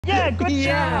Yeah, good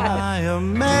job. Am I a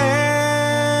man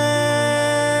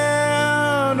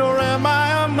or am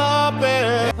I a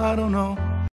muppet? I don't know.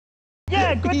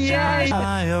 Yeah, good job. Am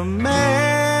I a man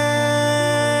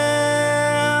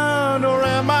or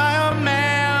am I a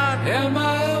man? Am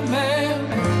I a man?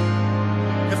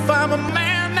 If I'm a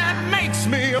man, that makes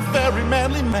me a very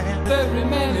manly man. Very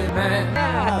manly man.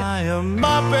 Am I a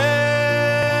muppet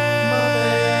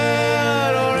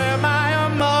or am I a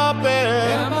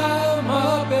muppet? Am I a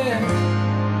muppet?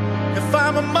 If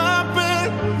I'm a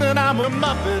muppet, then I'm a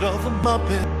muppet of a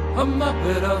muppet. A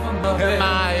muppet of a muppet. Am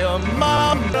I a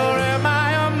muppet or am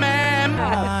I a man? Am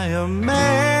I a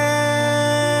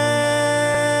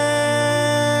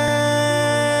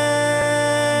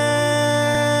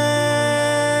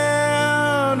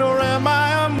man or am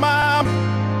I a mom?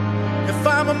 If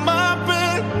I'm a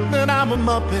muppet, then I'm a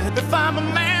muppet. If I'm a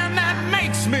man, that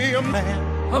makes me a man.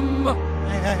 A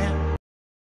muppet.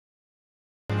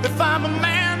 If I'm a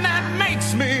man, that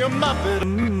makes me a muppet.